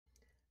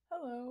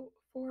Hello.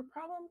 For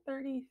problem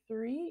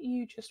 33,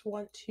 you just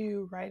want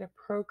to write a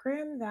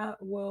program that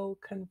will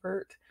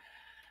convert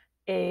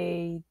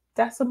a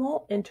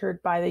decimal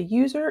entered by the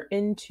user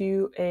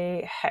into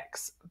a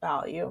hex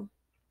value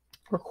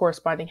or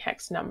corresponding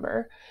hex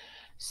number.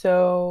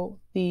 So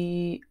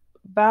the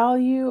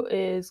value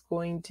is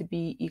going to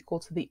be equal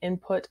to the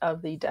input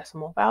of the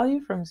decimal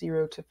value from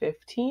 0 to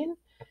 15.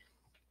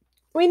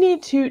 We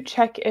need to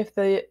check if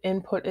the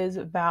input is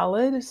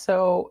valid.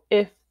 So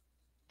if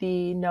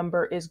the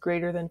number is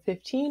greater than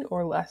 15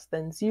 or less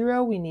than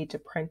 0, we need to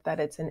print that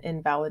it's an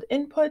invalid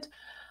input.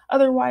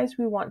 Otherwise,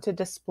 we want to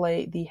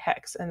display the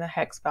hex, and the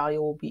hex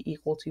value will be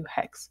equal to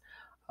hex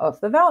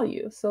of the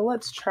value. So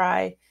let's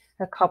try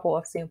a couple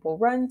of sample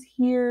runs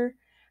here.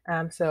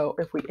 So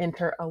if we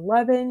enter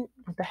 11,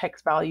 the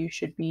hex value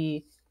should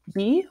be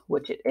B,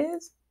 which it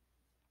is.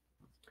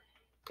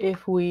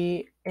 If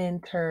we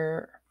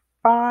enter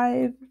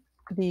 5,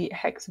 the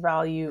hex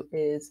value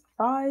is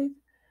 5.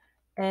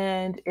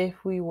 And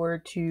if we were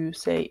to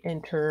say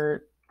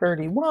enter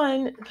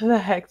 31, the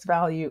hex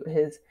value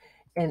is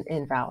an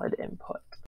invalid input.